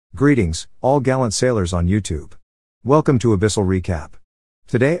Greetings, all gallant sailors on YouTube. Welcome to Abyssal Recap.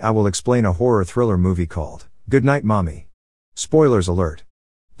 Today I will explain a horror thriller movie called Goodnight, Mommy. Spoilers alert.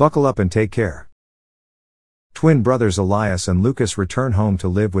 Buckle up and take care. Twin brothers Elias and Lucas return home to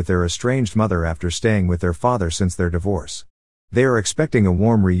live with their estranged mother after staying with their father since their divorce. They are expecting a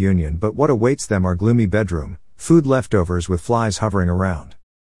warm reunion, but what awaits them are gloomy bedroom, food leftovers with flies hovering around.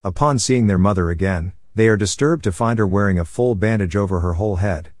 Upon seeing their mother again, they are disturbed to find her wearing a full bandage over her whole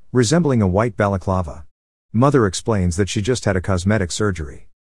head, resembling a white balaclava. Mother explains that she just had a cosmetic surgery.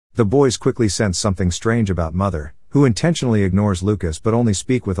 The boys quickly sense something strange about Mother, who intentionally ignores Lucas but only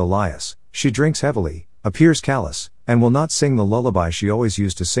speak with Elias. She drinks heavily, appears callous, and will not sing the lullaby she always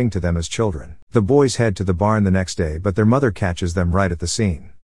used to sing to them as children. The boys head to the barn the next day, but their mother catches them right at the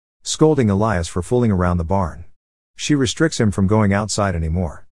scene, scolding Elias for fooling around the barn. She restricts him from going outside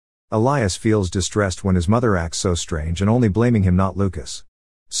anymore. Elias feels distressed when his mother acts so strange and only blaming him, not Lucas.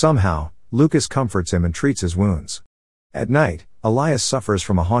 Somehow, Lucas comforts him and treats his wounds. At night, Elias suffers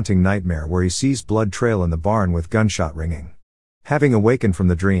from a haunting nightmare where he sees blood trail in the barn with gunshot ringing. Having awakened from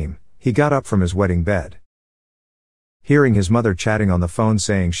the dream, he got up from his wedding bed. Hearing his mother chatting on the phone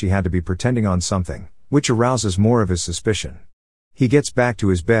saying she had to be pretending on something, which arouses more of his suspicion. He gets back to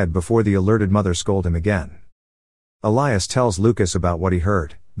his bed before the alerted mother scolds him again. Elias tells Lucas about what he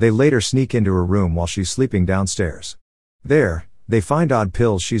heard. They later sneak into her room while she's sleeping downstairs. There, they find odd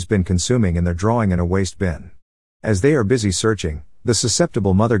pills she's been consuming in their drawing in a waste bin. As they are busy searching, the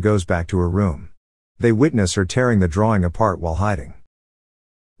susceptible mother goes back to her room. They witness her tearing the drawing apart while hiding.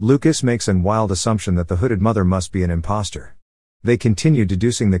 Lucas makes an wild assumption that the hooded mother must be an imposter. They continue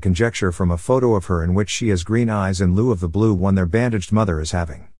deducing the conjecture from a photo of her in which she has green eyes in lieu of the blue one their bandaged mother is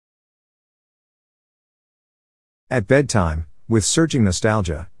having. At bedtime, with surging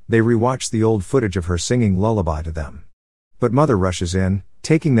nostalgia, they rewatch the old footage of her singing lullaby to them. But Mother rushes in,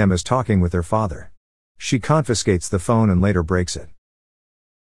 taking them as talking with their father. She confiscates the phone and later breaks it.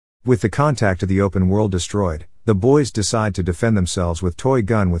 With the contact to the open world destroyed, the boys decide to defend themselves with toy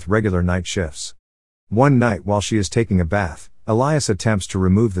gun with regular night shifts. One night while she is taking a bath, Elias attempts to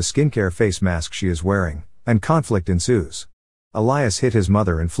remove the skincare face mask she is wearing, and conflict ensues. Elias hit his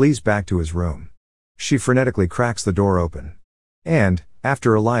mother and flees back to his room. She frenetically cracks the door open. And,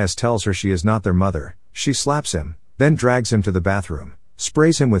 after Elias tells her she is not their mother, she slaps him, then drags him to the bathroom,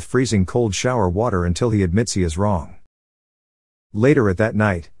 sprays him with freezing cold shower water until he admits he is wrong. Later at that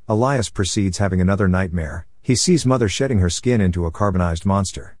night, Elias proceeds having another nightmare. He sees Mother shedding her skin into a carbonized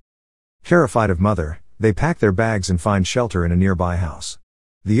monster. Terrified of Mother, they pack their bags and find shelter in a nearby house.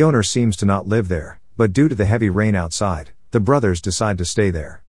 The owner seems to not live there, but due to the heavy rain outside, the brothers decide to stay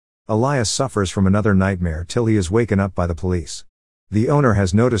there. Elias suffers from another nightmare till he is waken up by the police. The owner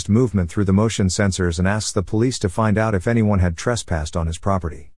has noticed movement through the motion sensors and asks the police to find out if anyone had trespassed on his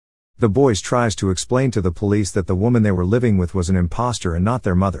property. The boys tries to explain to the police that the woman they were living with was an imposter and not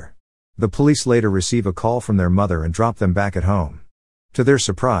their mother. The police later receive a call from their mother and drop them back at home. To their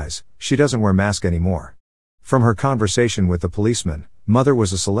surprise, she doesn't wear mask anymore. From her conversation with the policeman, Mother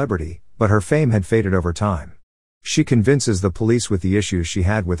was a celebrity, but her fame had faded over time. She convinces the police with the issues she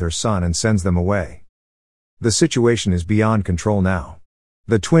had with her son and sends them away. The situation is beyond control now.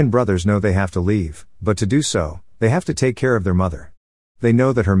 The twin brothers know they have to leave, but to do so, they have to take care of their mother. They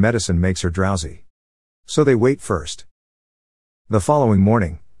know that her medicine makes her drowsy. So they wait first. The following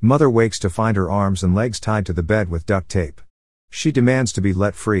morning, Mother wakes to find her arms and legs tied to the bed with duct tape. She demands to be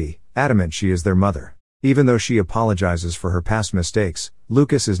let free, adamant she is their mother. Even though she apologizes for her past mistakes,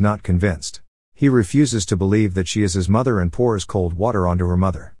 Lucas is not convinced. He refuses to believe that she is his mother and pours cold water onto her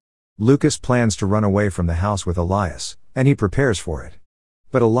mother. Lucas plans to run away from the house with Elias, and he prepares for it.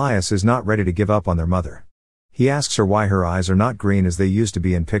 But Elias is not ready to give up on their mother. He asks her why her eyes are not green as they used to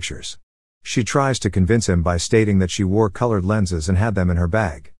be in pictures. She tries to convince him by stating that she wore colored lenses and had them in her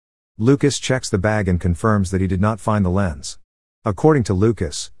bag. Lucas checks the bag and confirms that he did not find the lens. According to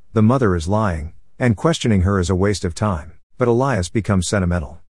Lucas, the mother is lying, and questioning her is a waste of time, but Elias becomes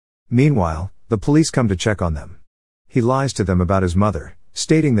sentimental. Meanwhile, the police come to check on them. He lies to them about his mother,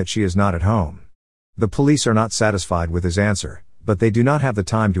 stating that she is not at home. The police are not satisfied with his answer, but they do not have the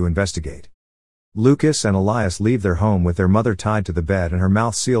time to investigate. Lucas and Elias leave their home with their mother tied to the bed and her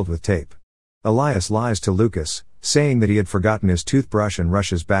mouth sealed with tape. Elias lies to Lucas, saying that he had forgotten his toothbrush and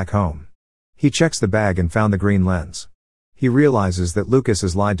rushes back home. He checks the bag and found the green lens. He realizes that Lucas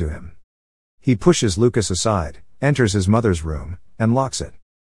has lied to him. He pushes Lucas aside, enters his mother's room, and locks it.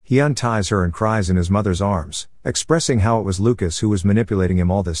 He unties her and cries in his mother's arms, expressing how it was Lucas who was manipulating him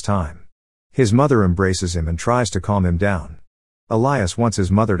all this time. His mother embraces him and tries to calm him down. Elias wants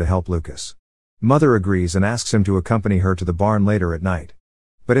his mother to help Lucas. Mother agrees and asks him to accompany her to the barn later at night.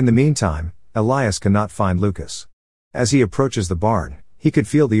 But in the meantime, Elias cannot find Lucas. As he approaches the barn, he could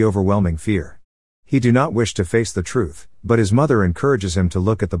feel the overwhelming fear. He do not wish to face the truth, but his mother encourages him to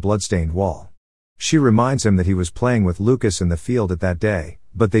look at the bloodstained wall. She reminds him that he was playing with Lucas in the field at that day,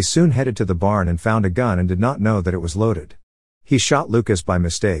 but they soon headed to the barn and found a gun and did not know that it was loaded. He shot Lucas by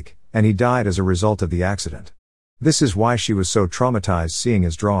mistake, and he died as a result of the accident. This is why she was so traumatized seeing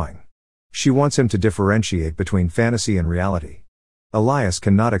his drawing. She wants him to differentiate between fantasy and reality. Elias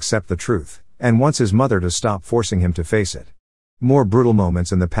cannot accept the truth, and wants his mother to stop forcing him to face it. More brutal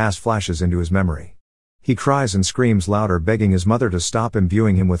moments in the past flashes into his memory. He cries and screams louder, begging his mother to stop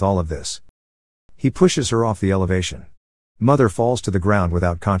imbuing him with all of this. He pushes her off the elevation. Mother falls to the ground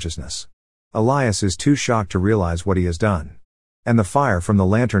without consciousness. Elias is too shocked to realize what he has done. And the fire from the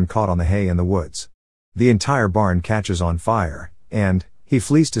lantern caught on the hay in the woods. The entire barn catches on fire, and he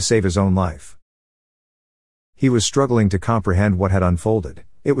flees to save his own life. He was struggling to comprehend what had unfolded.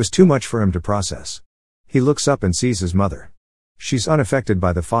 It was too much for him to process. He looks up and sees his mother. She's unaffected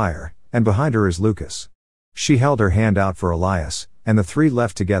by the fire, and behind her is Lucas. She held her hand out for Elias, and the three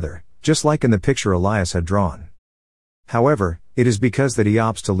left together, just like in the picture Elias had drawn. However, it is because that he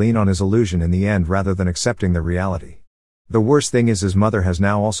opts to lean on his illusion in the end rather than accepting the reality. The worst thing is his mother has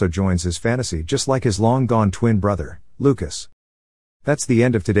now also joins his fantasy, just like his long-gone twin brother, Lucas. That's the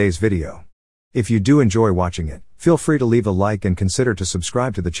end of today's video. If you do enjoy watching it, feel free to leave a like and consider to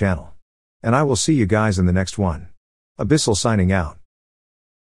subscribe to the channel. And I will see you guys in the next one. Abyssal signing out.